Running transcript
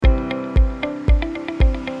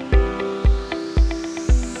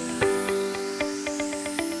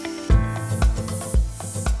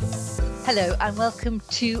Hello and welcome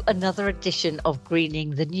to another edition of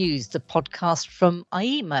Greening the News, the podcast from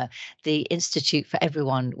IEMA, the Institute for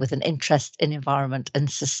Everyone with an Interest in Environment and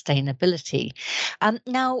Sustainability.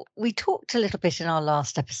 Now, we talked a little bit in our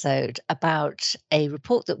last episode about a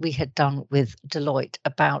report that we had done with Deloitte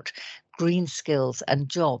about green skills and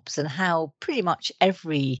jobs, and how pretty much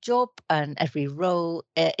every job and every role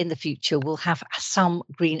in the future will have some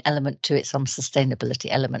green element to it, some sustainability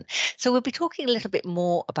element. So we'll be talking a little bit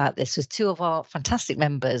more about this with two of our fantastic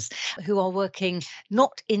members who are working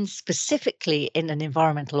not in specifically in an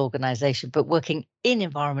environmental organisation, but working in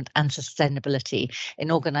environment and sustainability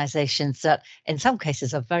in organisations that in some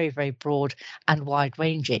cases are very, very broad and wide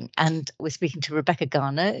ranging. And we're speaking to Rebecca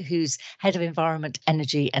Garner, who's Head of Environment,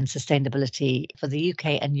 Energy and Sustainability for the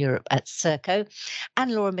UK and Europe at Serco,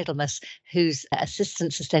 and Laura Middlemas, who's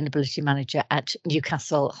Assistant Sustainability Manager at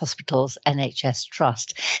Newcastle Hospitals NHS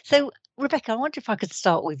Trust. So Rebecca, I wonder if I could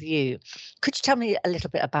start with you. Could you tell me a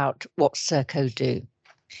little bit about what Serco do?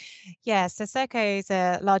 Yeah, so Serco is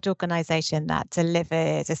a large organisation that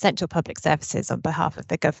delivers essential public services on behalf of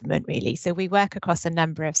the government, really. So we work across a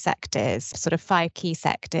number of sectors, sort of 5 key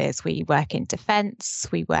sectors. We work in defence,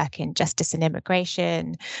 we work in justice and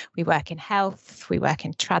immigration, we work in health, we work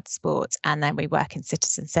in transport, and then we work in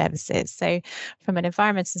citizen services. So from an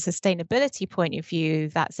environment and sustainability point of view,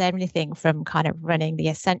 that's everything from kind of running the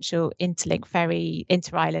essential interlink ferry,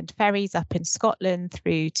 inter-island ferries up in Scotland,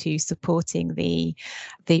 through to supporting the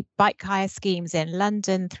bike hire schemes in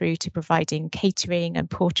London, through to providing catering and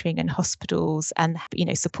portering in hospitals, and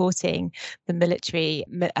supporting the military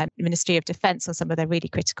Ministry of Defence on some of their really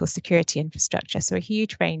critical security infrastructure. So a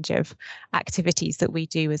huge range of activities that we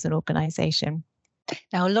do as an organisation.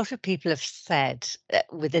 Now, a lot of people have said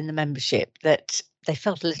within the membership that they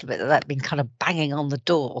felt a little bit that that'd been kind of banging on the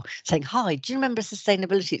door saying, hi, do you remember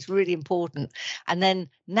sustainability? It's really important. And then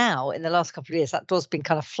now, in the last couple of years, that door's been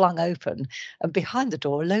kind of flung open. And behind the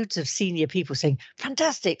door, loads of senior people saying,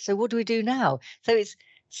 fantastic. So what do we do now? So it's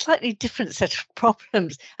slightly different set of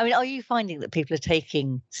problems. I mean, are you finding that people are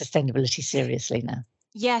taking sustainability seriously now?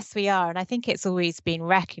 Yes, we are. And I think it's always been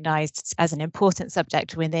recognised as an important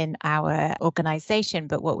subject within our organisation.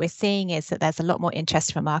 But what we're seeing is that there's a lot more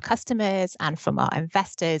interest from our customers and from our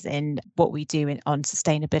investors in what we do on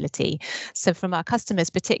sustainability. So from our customers,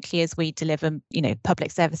 particularly as we deliver,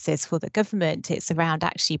 public services for the government, it's around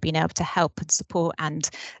actually being able to help and support and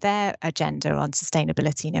their agenda on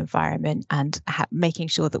sustainability and environment, and making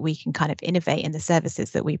sure that we can kind of innovate in the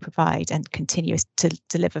services that we provide and continue to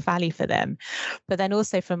deliver value for them. But then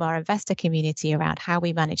also from our investor community around how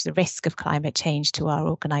we manage the risk of climate change to our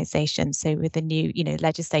organisation. So with the new,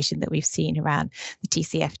 legislation that we've seen around the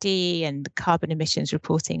TCFD and carbon emissions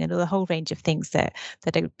reporting and a whole range of things that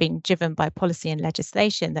are being driven by policy and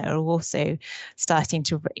legislation that are also starting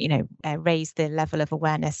to, raise the level of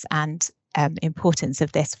awareness and importance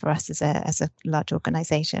of this for us as a large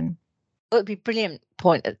organisation. Well, it'd be a brilliant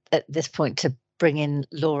point at this point to bring in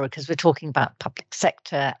Laura, because we're talking about public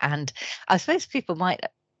sector, and I suppose people might,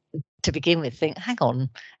 to begin with, think, hang on,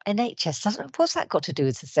 NHS, what's that got to do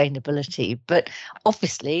with sustainability? But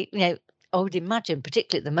obviously, I would imagine,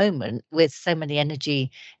 particularly at the moment, with so many energy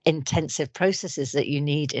intensive processes that you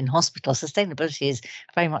need in hospitals, sustainability is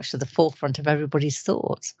very much to the forefront of everybody's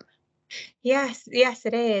thoughts. Yes,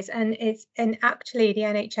 it is. And actually the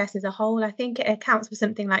NHS as a whole, I think it accounts for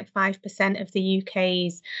something like 5% of the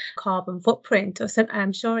UK's carbon footprint, or something.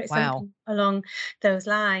 I'm sure it's something along those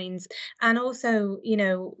lines. And also,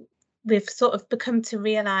 we've sort of become to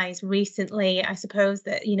realise recently, I suppose,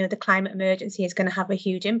 that, the climate emergency is going to have a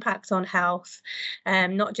huge impact on health,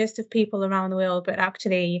 not just of people around the world, but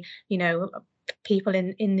actually, people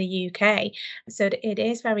in the UK. So it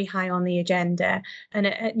is very high on the agenda. And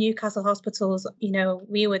at Newcastle Hospitals,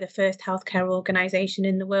 we were the first healthcare organisation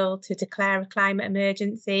in the world to declare a climate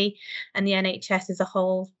emergency, and the NHS as a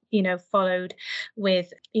whole followed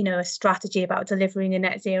with, a strategy about delivering a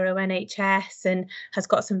net zero NHS, and has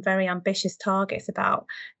got some very ambitious targets about,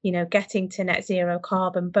 getting to net zero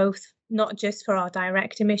carbon, both not just for our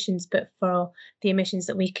direct emissions, but for the emissions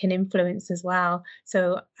that we can influence as well.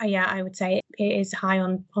 So I would say it is high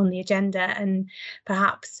on the agenda, and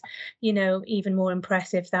perhaps, even more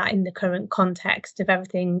impressive that in the current context of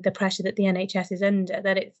everything, the pressure that the NHS is under,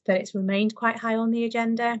 that it's remained quite high on the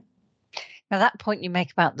agenda. Now, that point you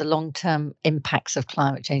make about the long-term impacts of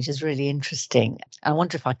climate change is really interesting. I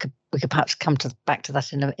wonder if we could perhaps come back to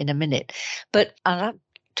that in a minute. But I'd like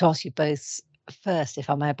to ask you both first, if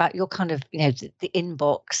I may, about your kind of, the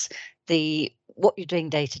inbox, what you're doing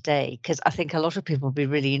day to day, because I think a lot of people will be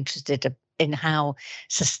really interested in how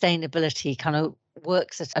sustainability kind of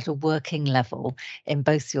works at a working level in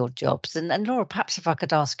both your jobs. And Laura, perhaps if I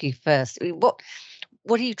could ask you first, I mean, what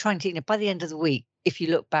are you trying to, by the end of the week, if you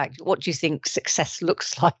look back, what do you think success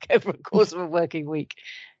looks like over the course of a working week?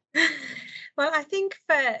 Well, I think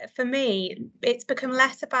for me, it's become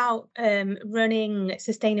less about running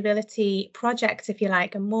sustainability projects, if you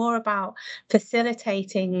like, and more about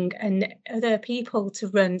facilitating and other people to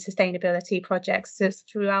run sustainability projects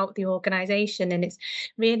throughout the organisation. And it's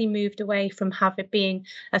really moved away from being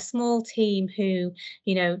a small team who,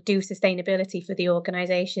 do sustainability for the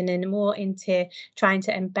organisation, and more into trying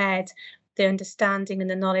to embed the understanding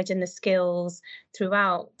and the knowledge and the skills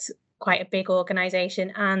throughout quite a big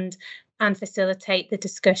organisation, and facilitate the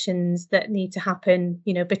discussions that need to happen,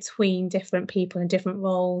 between different people and different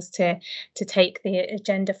roles to take the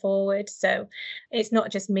agenda forward. So it's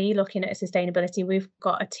not just me looking at sustainability. We've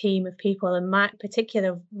got a team of people, and my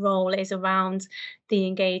particular role is around the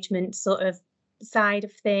engagement sort of side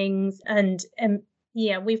of things. And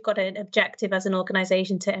we've got an objective as an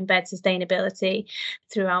organisation to embed sustainability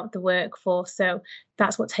throughout the workforce. So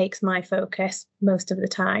that's what takes my focus most of the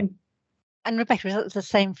time. And Rebecca, is that the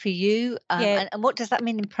same for you? Yeah. And what does that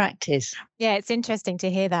mean in practice? Yeah, it's interesting to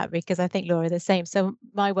hear that, because I think, Laura, the same. So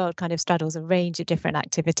my world kind of straddles a range of different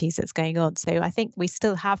activities that's going on. So I think we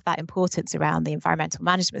still have that importance around the environmental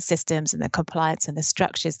management systems and the compliance and the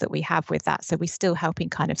structures that we have with that. So we're still helping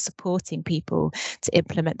kind of supporting people to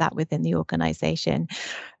implement that within the organisation.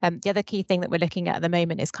 The other key thing that we're looking at the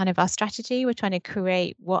moment is kind of our strategy. We're trying to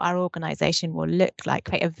create what our organisation will look like,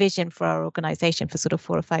 create a vision for our organisation for sort of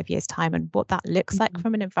 4 or 5 years' time, and what that looks like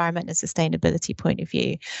from an environment and sustainability point of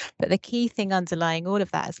view. But the key thing underlying all of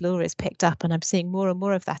that, as Laura has picked up, and I'm seeing more and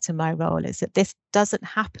more of that in my role, is that this doesn't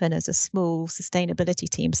happen as a small sustainability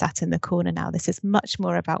team sat in the corner now. This is much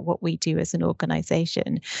more about what we do as an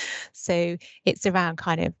organisation. So it's around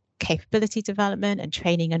kind of capability development and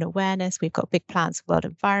training and awareness. We've got big plans for World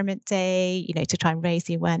Environment Day, to try and raise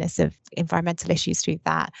the awareness of environmental issues through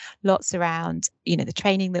that. Lots around, the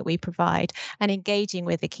training that we provide, and engaging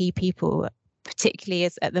with the key people, particularly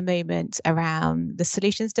as at the moment around the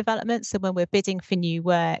solutions development. So when we're bidding for new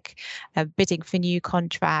work, bidding for new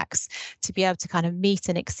contracts, to be able to kind of meet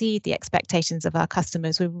and exceed the expectations of our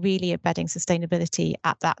customers, we're really embedding sustainability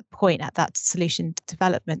at that point, at that solution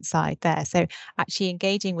development side there. So actually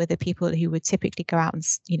engaging with the people who would typically go out and,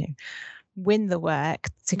 win the work,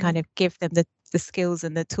 to kind of give them the skills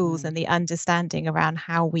and the tools and the understanding around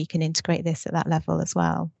how we can integrate this at that level as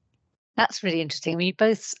well. That's really interesting. I mean, you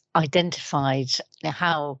both identified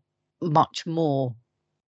how much more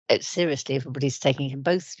seriously everybody's taking in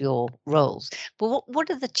both your roles. But what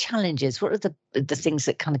are the challenges? What are the things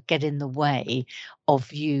that kind of get in the way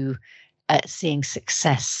of you seeing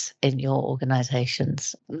success in your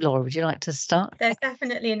organisations? Laura, would you like to start? There's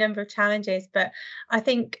definitely a number of challenges, but I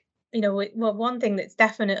think one thing that's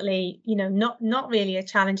definitely, not really a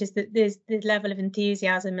challenge is that there's the level of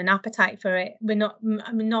enthusiasm and appetite for it.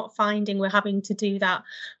 I'm not finding we're having to do that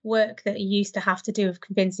work that you used to have to do of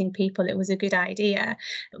convincing people it was a good idea.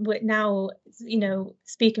 But now,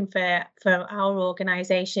 speaking for our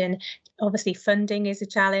organisation, obviously funding is a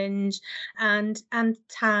challenge, and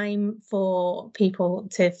time for people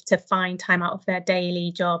to find time out of their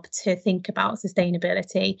daily job to think about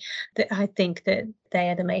sustainability. That I think that they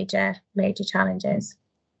are the major challenges.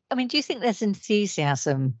 I mean, do you think there's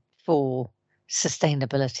enthusiasm for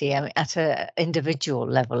sustainability at an individual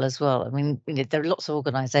level as well? I mean, there are lots of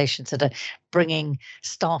organisations that are bringing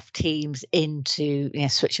staff teams into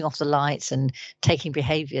switching off the lights and taking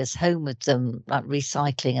behaviours home with them, like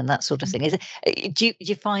recycling and that sort of thing. Do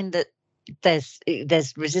you find that there's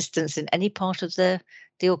resistance in any part of the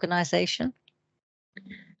organisation?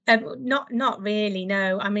 Not really,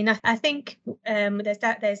 no. I mean, I think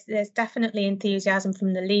there's definitely enthusiasm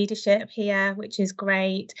from the leadership here, which is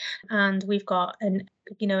great, and we've got an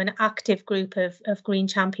active group of green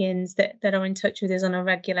champions that are in touch with us on a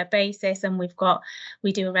regular basis, and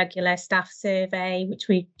we do a regular staff survey, which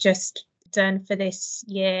we've just done for this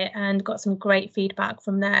year, and got some great feedback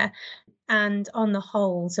from there. And on the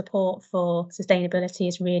whole, support for sustainability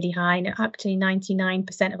is really high. And actually,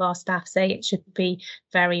 99% of our staff say it should be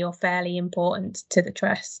very or fairly important to the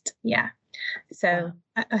trust. Yeah. So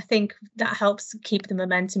wow. I think that helps keep the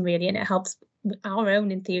momentum really, and it helps our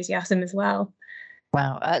own enthusiasm as well.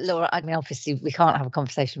 Wow. Laura, I mean, obviously, we can't have a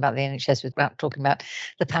conversation about the NHS without talking about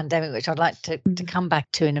the pandemic, which I'd like to come back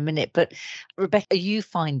to in a minute. But Rebecca, are you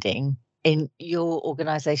finding in your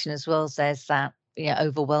organisation as well, there's that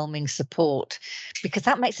overwhelming support? Because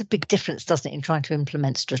that makes a big difference, doesn't it, in trying to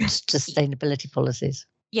implement sustainability policies?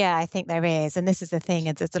 Yeah, I think there is. And this is the thing,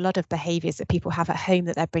 and there's a lot of behaviors that people have at home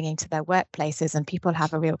that they're bringing to their workplaces, and people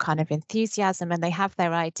have a real kind of enthusiasm and they have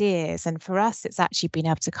their ideas. And for us, it's actually been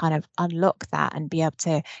able to kind of unlock that and be able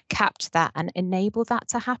to capture that and enable that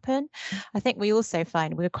to happen. I think we also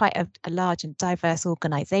find we're quite a large and diverse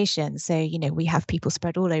organization. So, you know, we have people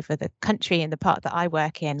spread all over the country in the part that I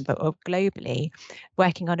work in, but globally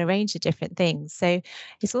working on a range of different things. So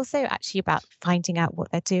it's also actually about finding out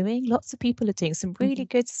what they're doing. Lots of people are doing some really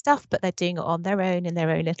good stuff, but they're doing it on their own in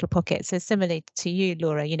their own little pocket. So similarly to you,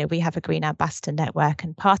 Laura, you know, we have a Green Ambassador Network,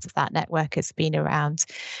 and part of that network has been around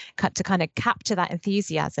to kind of capture that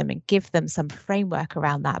enthusiasm and give them some framework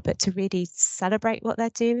around that, but to really celebrate what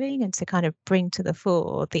they're doing and to kind of bring to the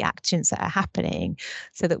fore the actions that are happening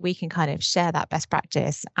so that we can kind of share that best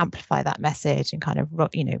practice, amplify that message, and kind of,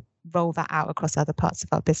 you know, roll that out across other parts of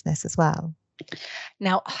our business as well.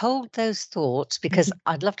 Now, hold those thoughts, because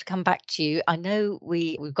I'd love to come back to you. I know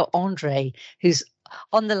we've got Andre, who's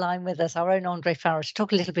on the line with us, our own Andre Farrar, to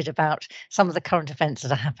talk a little bit about some of the current events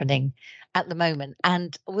that are happening at the moment.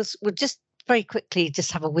 And we'll just very quickly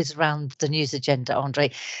just have a whiz around the news agenda,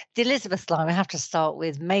 Andre. The Elizabeth line, we have to start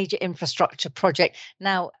with major infrastructure project.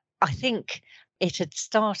 Now, I think it had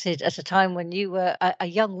started at a time when you were a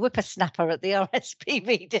young whippersnapper at the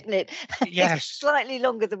RSPB, didn't it? Yes. Slightly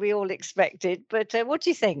longer than we all expected. But what do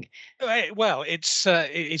you think? Well, it's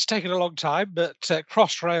taken a long time, but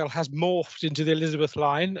Crossrail has morphed into the Elizabeth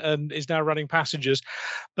line and is now running passengers.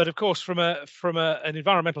 But of course, from an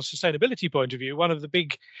environmental sustainability point of view, one of the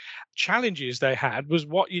big challenges they had was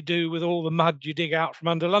what you do with all the mud you dig out from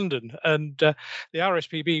under London. And the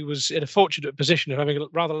RSPB was in a fortunate position of having a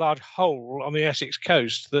rather large hole on the Essex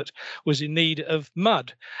coast that was in need of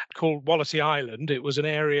mud, called Wallasey Island. It was an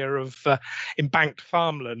area of embanked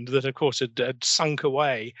farmland that, of course, had sunk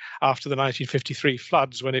away after the 1953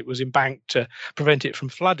 floods, when it was embanked to prevent it from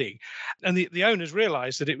flooding. And the owners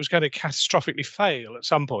realised that it was going to catastrophically fail at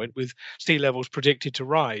some point, with sea levels predicted to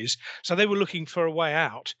rise. So they were looking for a way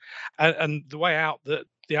out. And the way out that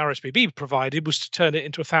the RSPB provided was to turn it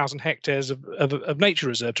into 1,000 hectares of nature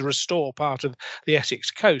reserve, to restore part of the Essex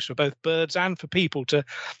coast for both birds and for people to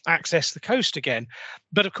access the coast again.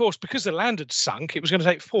 But of course, because the land had sunk, it was going to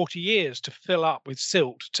take 40 years to fill up with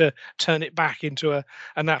silt to turn it back into a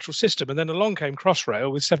natural system. And then along came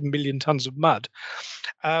Crossrail with 7 million tonnes of mud.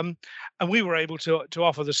 And we were able to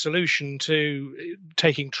offer the solution to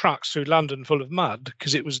taking trucks through London full of mud,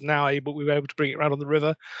 because it was now we were able to bring it around on the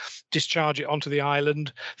river, discharge it onto the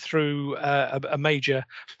island through a major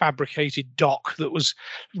fabricated dock that was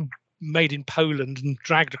made in Poland and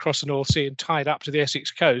dragged across the North Sea and tied up to the Essex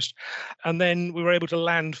coast. And then we were able to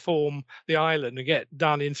landform the island and get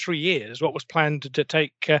done in 3 years what was planned to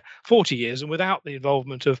take 40 years. And without the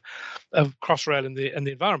involvement of Crossrail and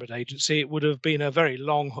the Environment Agency, it would have been a very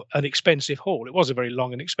long and expensive haul. It was a very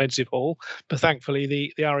long and expensive haul, but thankfully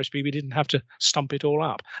the RSPB didn't have to stump it all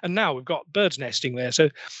up. And now we've got birds nesting there. So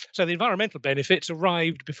the environmental benefits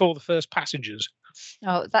arrived before the first passengers.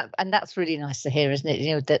 Oh, that's really nice to hear, isn't it?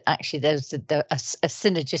 You know, that actually there's a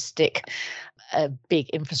synergistic big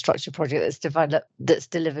infrastructure project that's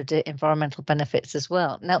delivered environmental benefits as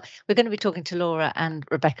well. Now, we're going to be talking to Laura and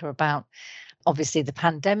Rebecca about, obviously, the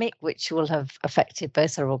pandemic, which will have affected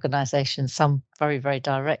both our organisations, some very, very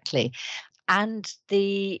directly, and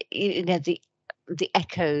the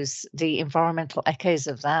echoes, the environmental echoes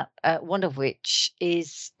of that, one of which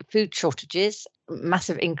is food shortages,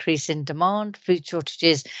 massive increase in demand, food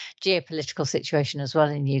shortages, geopolitical situation as well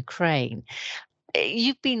in Ukraine.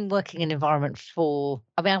 You've been working in environment for,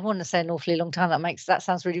 I mean, I want to say an awfully long time. That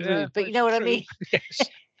sounds really rude, but you know what I mean?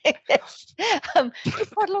 Yes.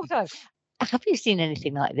 Quite a long time. Have you seen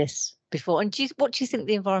anything like this before? And what do you think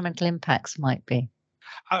the environmental impacts might be?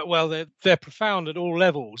 Well, they're profound at all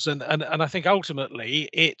levels, and I think ultimately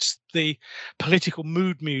it's the political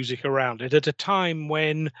mood music around it at a time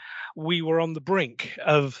when we were on the brink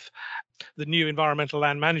of the new environmental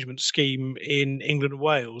land management scheme in England and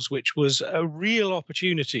Wales, which was a real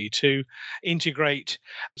opportunity to integrate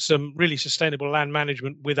some really sustainable land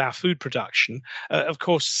management with our food production. Of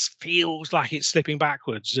course, feels like it's slipping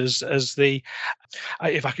backwards as the,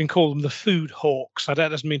 if I can call them, the food hawks. That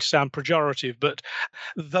doesn't mean to sound pejorative, but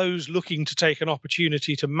those looking to take an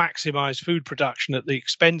opportunity to maximize food production at the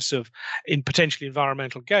expense of potentially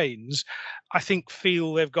environmental gains, I think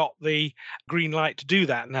feel they've got the green light to do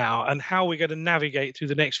that now. And how we're going to navigate through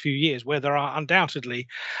the next few years, where there are undoubtedly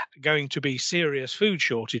going to be serious food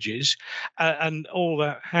shortages, and all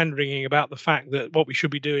that hand-wringing about the fact that what we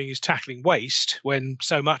should be doing is tackling waste when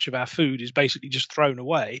so much of our food is basically just thrown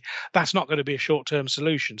away. That's not going to be a short-term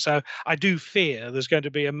solution. So I do fear there's going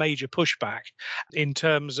to be a major pushback in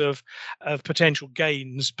terms of potential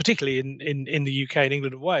gains, particularly in the UK and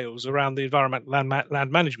England and Wales, around the environmental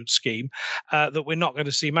land management scheme, that we're not going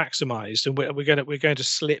to see maximised, and we're going to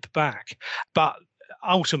slip back. But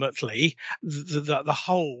ultimately, the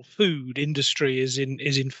whole food industry is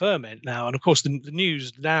in ferment now, and of course the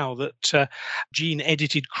news now that gene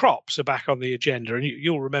edited crops are back on the agenda, and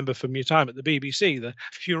you'll remember from your time at the BBC the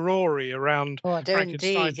furore around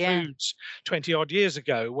Frankenstein foods 20 odd years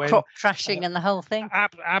ago, when crop trashing and the whole thing.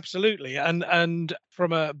 Absolutely, and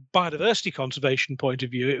from a biodiversity conservation point of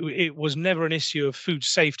view, it was never an issue of food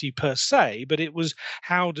safety per se, but it was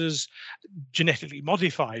how does genetically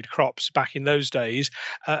modified crops back in those days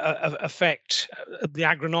affect the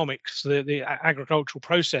agronomics, the agricultural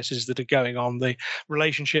processes that are going on, the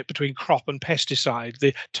relationship between crop and pesticide,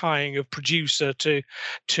 the tying of producer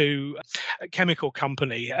to chemical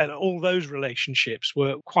company, and all those relationships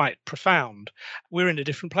were quite profound. We're in a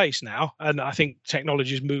different place now, and I think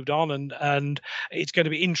technology's moved on, and it's going to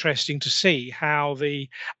be interesting to see how the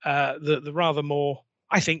rather more,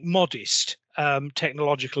 I think, modest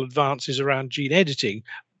technological advances around gene editing,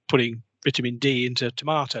 putting vitamin D into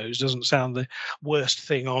tomatoes doesn't sound the worst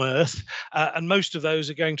thing on earth, and most of those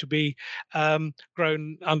are going to be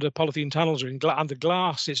grown under polythene tunnels or under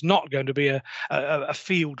glass. It's not going to be a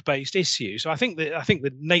field-based issue. So I think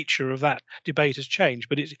the nature of that debate has changed,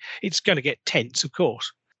 but it's going to get tense, of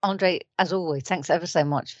course. Andre, as always, thanks ever so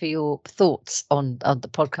much for your thoughts on the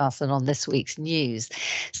podcast and on this week's news.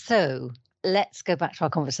 So let's go back to our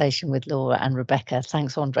conversation with Laura and Rebecca.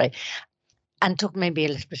 Thanks, Andre. And talk maybe a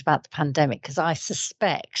little bit about the pandemic, because I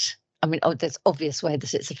suspect, there's obvious way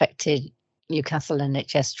that it's affected Newcastle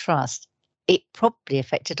NHS Trust. It probably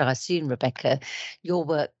affected, I assume, Rebecca, your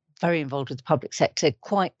work, very involved with the public sector,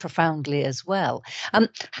 quite profoundly as well.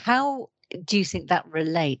 How do you think that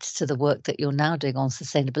relates to the work that you're now doing on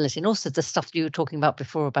sustainability, and also the stuff you were talking about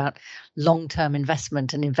before about long-term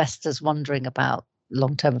investment and investors wondering about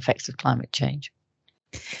long-term effects of climate change?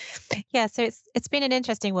 Yeah, so it's been an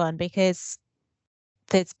interesting one, because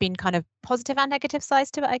there's been kind of positive and negative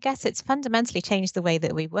sides to it. I guess it's fundamentally changed the way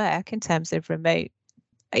that we work in terms of remote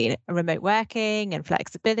working and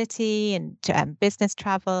flexibility and business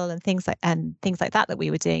travel and things like that we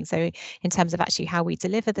were doing. So in terms of actually how we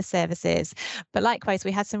deliver the services, but likewise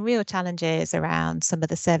we had some real challenges around some of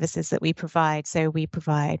the services that we provide. So we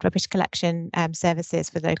provide rubbish collection services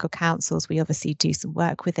for local councils. We obviously do some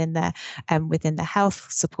work within the health,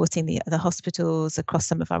 supporting the hospitals across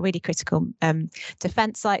some of our really critical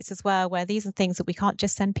defence sites as well, where these are things that we can't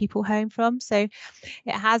just send people home from. So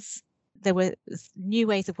there were new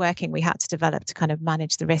ways of working we had to develop to kind of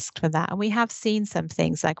manage the risk from that. And we have seen some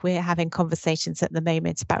things, like we're having conversations at the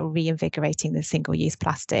moment about reinvigorating the single-use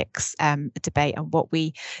plastics debate and what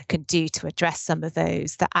we can do to address some of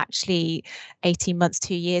those that actually 18 months,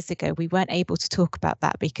 2 years ago, we weren't able to talk about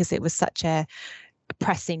that because it was such a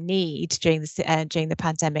pressing need during the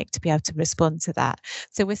pandemic to be able to respond to that.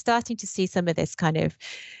 So we're starting to see some of this kind of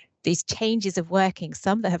these changes of working,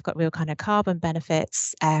 some that have got real kind of carbon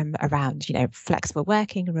benefits around, flexible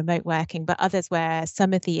working and remote working, but others where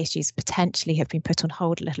some of the issues potentially have been put on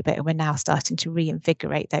hold a little bit, and we're now starting to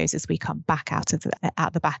reinvigorate those as we come back out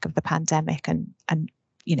the back of the pandemic and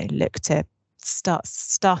look to start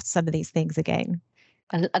some of these things again.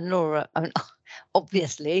 And Laura,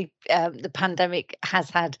 obviously, the pandemic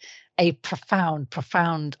has had a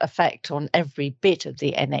profound effect on every bit of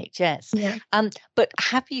the NHS. Yeah. But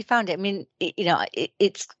have you found it?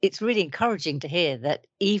 It's really encouraging to hear that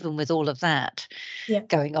even with all of that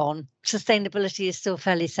going on, sustainability is still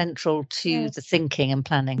fairly central to the thinking and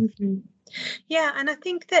planning. Mm-hmm. Yeah, and I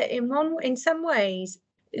think that in some ways,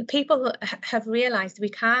 people have realized we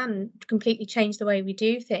can completely change the way we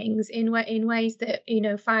do things in ways that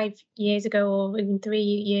 5 years ago or even 3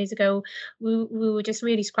 years ago we were just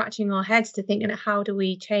really scratching our heads to think, how do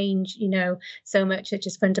we change so much that's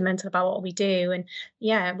just fundamental about what we do. And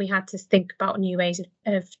we had to think about new ways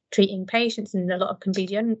of treating patients, and a lot of can be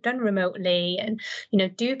done remotely. And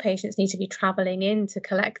do patients need to be traveling in to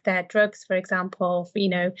collect their drugs, for example?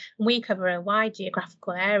 We cover a wide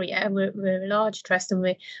geographical area. We're a large trust, and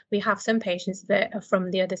we have some patients that are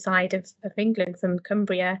from the other side of England, from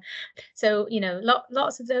Cumbria. So,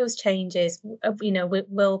 lots of those changes,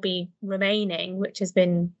 will be remaining, which has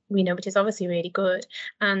been, which is obviously really good.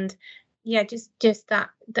 And just that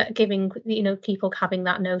giving, people having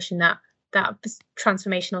that notion that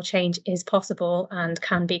transformational change is possible and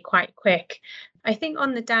can be quite quick. I think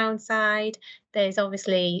on the downside, there's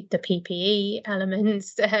obviously the PPE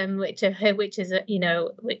elements,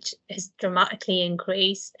 which has dramatically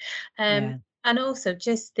increased. And also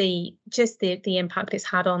just the impact it's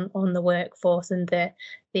had on the workforce and the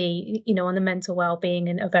on the mental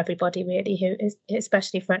well-being of everybody, really, who is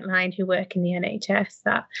especially frontline, who work in the NHS.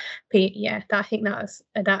 I think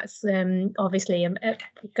that's obviously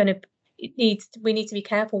we need to be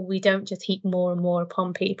careful we don't just heap more and more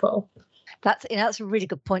upon people. That's a really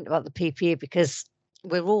good point about the PPE, because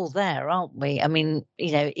we're all there, aren't we? I mean,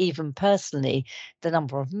 even personally, the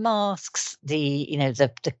number of masks, the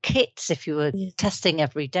kits, if you were testing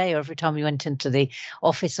every day or every time you went into the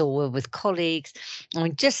office or were with colleagues, I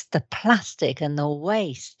mean, just the plastic and the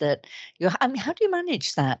waste that how do you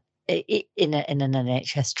manage that in an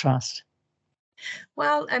NHS trust?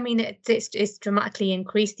 Well, I mean, it's dramatically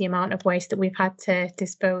increased the amount of waste that we've had to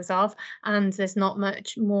dispose of, and there's not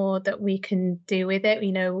much more that we can do with it.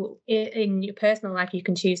 In your personal life, you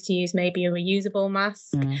can choose to use maybe a reusable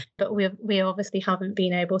mask, but we obviously haven't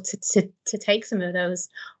been able to take some of those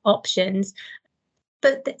options.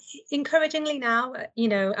 But encouragingly now,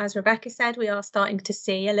 as Rebecca said, we are starting to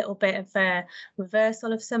see a little bit of a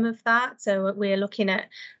reversal of some of that. So we're looking at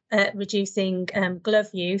reducing glove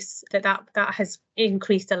use. That has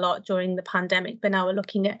increased a lot during the pandemic. But now we're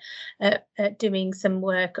looking at doing some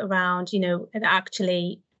work around,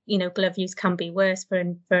 actually, glove use can be worse for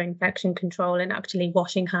infection control, and actually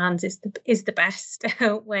washing hands is the best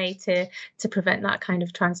way to prevent that kind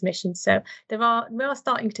of transmission. So we are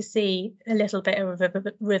starting to see a little bit of a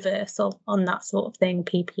reversal on that sort of thing,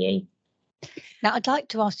 PPE. Now, I'd like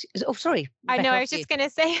to ask you, sorry. I know, I was just going to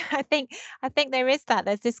say, I think there is that.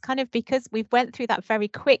 There's this kind of, because we've went through that very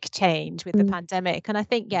quick change with the pandemic. And I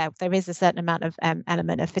think, there is a certain amount of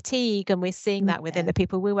element of fatigue, and we're seeing that within the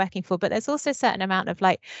people we're working for. But there's also a certain amount of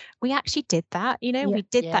we actually did that, we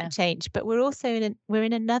did that change. But we're also we're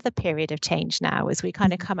in another period of change now as we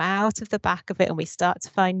kind of come out of the back of it and we start to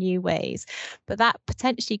find new ways. But that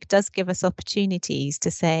potentially does give us opportunities to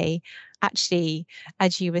say, actually,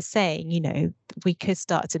 as you were saying, we could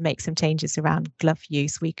start to make some changes around glove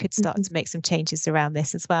use. We could start to make some changes around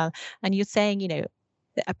this as well. And you're saying,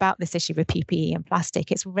 about this issue with PPE and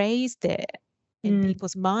plastic, it's raised it in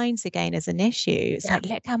people's minds again as an issue. It's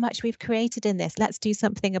look how much we've created in this. Let's do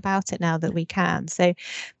something about it now that we can. So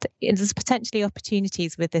there's potentially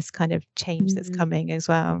opportunities with this kind of change that's coming as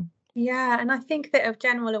well. Yeah, and I think that a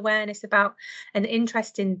general awareness about an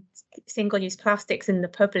interest in single-use plastics in the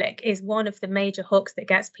public is one of the major hooks that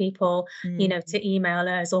gets people, to email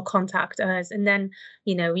us or contact us, and then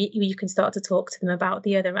you can start to talk to them about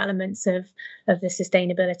the other elements of the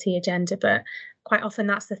sustainability agenda. But quite often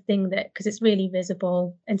that's the thing that, because it's really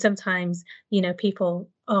visible, and sometimes people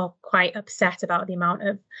are quite upset about the amount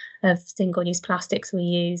of single-use plastics we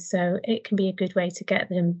use, so it can be a good way to get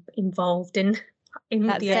them involved in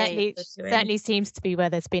that certainly seems to be where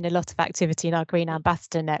there's been a lot of activity in our Green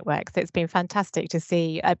Ambassador network. So it's been fantastic to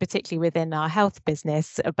see, particularly within our health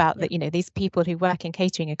business, about that, these people who work in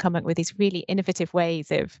catering are coming up with these really innovative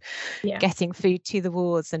ways of getting food to the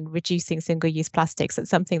wards and reducing single-use plastics. It's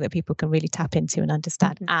something that people can really tap into and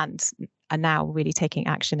understand and are now really taking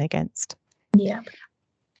action against. Yeah.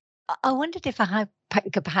 I wondered if I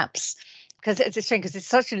could perhaps, because it's a shame, because it's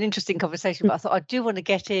such an interesting conversation, but I thought I do want to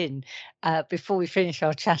get in before we finish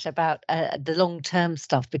our chat about the long-term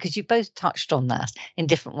stuff, because you both touched on that in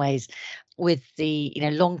different ways, with the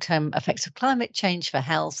long-term effects of climate change for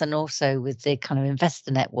health, and also with the kind of investor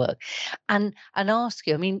network, and ask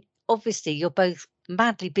you, I mean, obviously you're both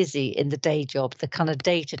madly busy in the day job, the kind of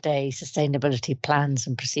day-to-day sustainability plans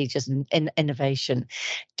and procedures and innovation.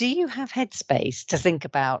 Do you have headspace to think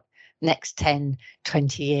about next 10,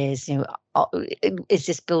 20 years, is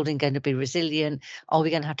this building going to be resilient? Are we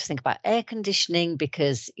going to have to think about air conditioning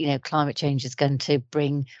because, climate change is going to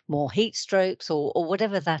bring more heat strokes or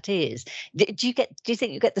whatever that is? Do you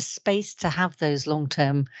think you get the space to have those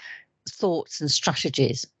long-term thoughts and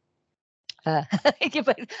strategies? You're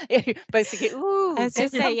both thinking, ooh, I was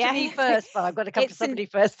just say, to me first, but I've got to come to somebody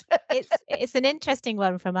first. It's an interesting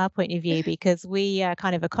one from our point of view, because we are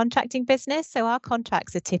kind of a contracting business. So our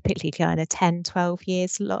contracts are typically kind of 10, 12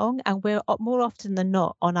 years long, and we're more often than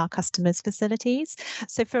not on our customers' facilities.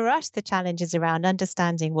 So for us, the challenge is around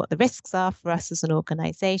understanding what the risks are for us as an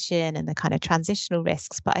organization and the kind of transitional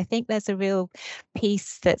risks. But I think there's a real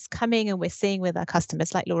piece that's coming, and we're seeing with our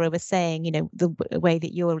customers, like Laura was saying, the way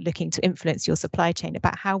that you're looking to influence your supply chain,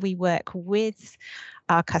 about how we work with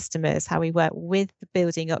our customers, how we work with the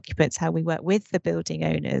building occupants, how we work with the building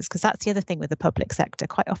owners, because that's the other thing with the public sector.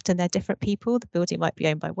 Quite often they're different people. The building might be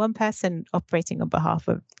owned by one person operating on behalf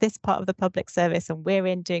of this part of the public service, and we're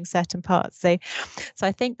in doing certain parts. So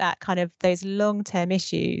I think that kind of those long-term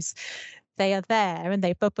issues, they are there and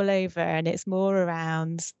they bubble over, and it's more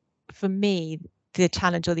around, for me, the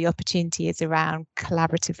challenge or the opportunity is around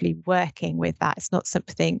collaboratively working with that. It's not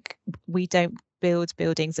something, we don't build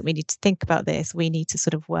buildings that we need to think about this. We need to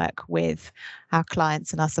sort of work with our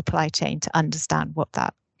clients and our supply chain to understand what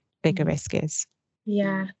that bigger risk is.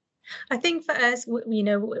 Yeah. I think for us,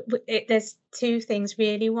 there's two things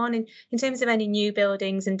really. One, in terms of any new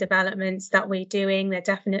buildings and developments that we're doing, they're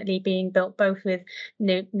definitely being built both with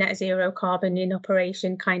net zero carbon in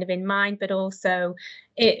operation kind of in mind, but also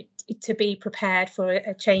to be prepared for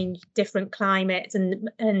a change, different climates and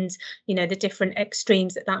the different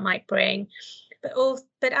extremes that might bring.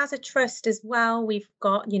 But as a trust as well, we've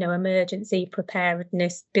got emergency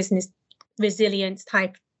preparedness, business resilience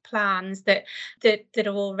type plans that are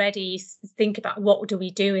already think about what do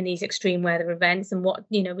we do in these extreme weather events, and what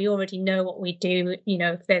we already know what we do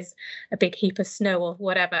if there's a big heap of snow or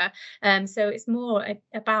whatever. So it's more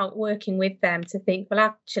about working with them to think, well,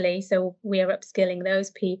 actually, so we are upskilling those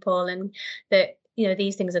people, and that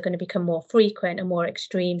these things are going to become more frequent and more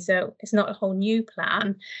extreme. So it's not a whole new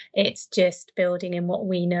plan, it's just building in what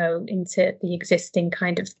we know into the existing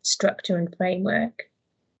kind of structure and framework.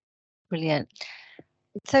 Brilliant.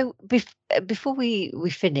 So before we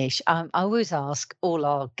finish, I always ask all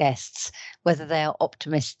our guests whether they are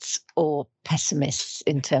optimists or pessimists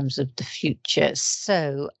in terms of the future.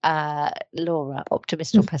 So, Laura,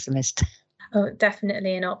 optimist or pessimist? Oh,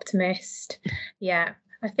 definitely an optimist. Yeah,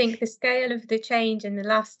 I think the scale of the change in the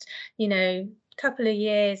last, couple of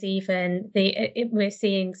years, even we're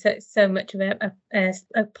seeing so much of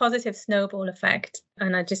a positive snowball effect,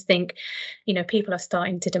 and I just think people are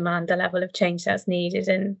starting to demand the level of change that's needed,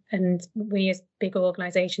 and we as big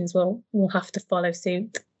organizations will have to follow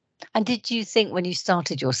suit. And did you think when you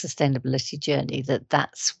started your sustainability journey that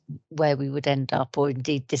that's where we would end up, or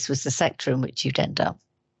indeed this was the sector in which you'd end up?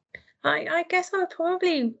 I guess I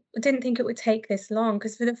probably didn't think it would take this long,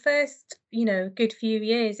 because for the first, good few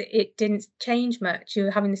years, it didn't change much. You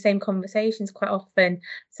were having the same conversations quite often.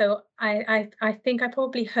 So I think I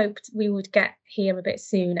probably hoped we would get here a bit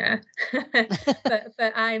sooner.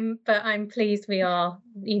 but I'm pleased we are,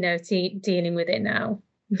 dealing with it now.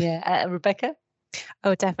 Yeah, Rebecca?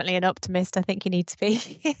 Oh, definitely an optimist. I think you need to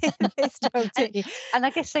be. And I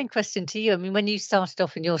guess same question to you. I mean, when you started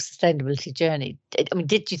off in your sustainability journey,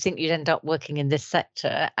 did you think you'd end up working in this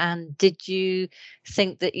sector? And did you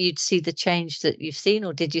think that you'd see the change that you've seen,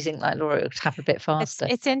 or did you think, like Laura, it would happen a bit faster?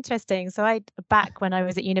 It's interesting. So back when I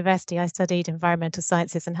was at university, I studied environmental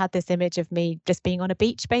sciences and had this image of me just being on a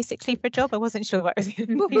beach basically for a job. I wasn't sure what I was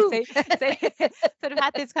going to do. So sort of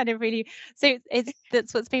had this kind of really. So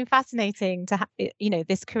that's what's been fascinating to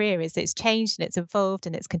this career is it's changed and it's evolved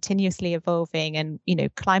and it's continuously evolving. And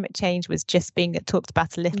climate change was just being talked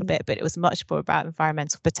about a little bit, but it was much more about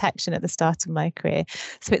environmental protection at the start of my career.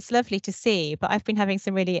 So it's lovely to see. But I've been having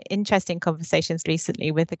some really interesting conversations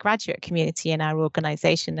recently with the graduate community in our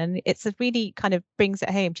organisation, and it's a really kind of brings it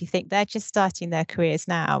home. Do you think they're just starting their careers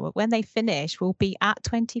now, but when they finish, we'll be at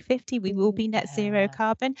 2050, we will be net zero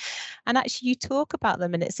carbon. And actually you talk about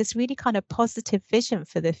them, and it's this really kind of positive vision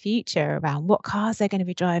for the future around what cars they're going to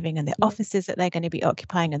be driving and the offices that they're going to be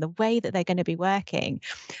occupying and the way that they're going to be working,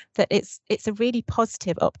 that it's a really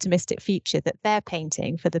positive, optimistic future that they're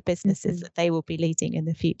painting for the businesses that they will be leading in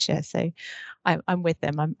the future. So I'm with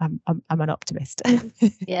them. I'm an optimist.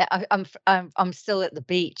 Yeah, I'm still at the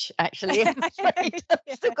beach actually.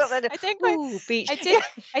 Still got that. Beach.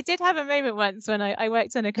 I did have a moment once when I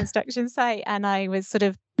worked on a construction site, and I was sort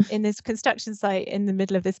of in this construction site in the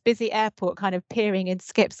middle of this busy airport, kind of peering in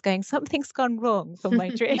skips going, something's gone wrong for my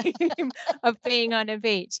dream of being on a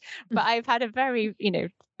beach. But I've had a very,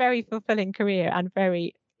 very fulfilling career and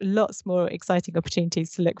lots more exciting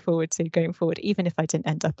opportunities to look forward to going forward, even if I didn't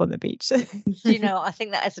end up on the beach. I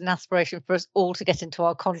think that is an aspiration for us all to get into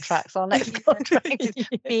our contracts. Our next contract is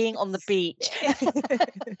being on the beach.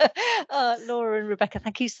 Laura and Rebecca,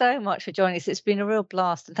 thank you so much for joining us. It's been a real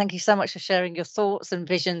blast, and thank you so much for sharing your thoughts and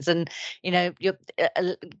visions, and you're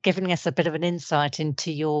giving us a bit of an insight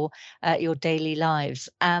into your daily lives.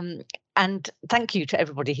 And thank you to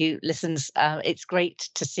everybody who listens. It's great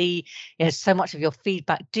to see so much of your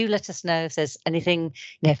feedback. Do let us know if there's anything,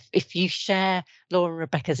 if you share Laura and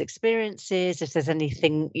Rebecca's experiences, if there's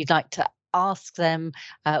anything you'd like to ask them.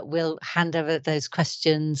 We'll hand over those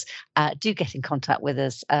questions. Do get in contact with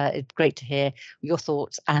us. It's great to hear your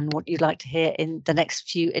thoughts and what you'd like to hear in the next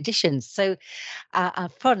few editions. So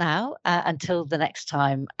for now, until the next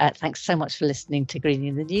time, thanks so much for listening to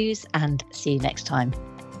Greening the News, and see you next time.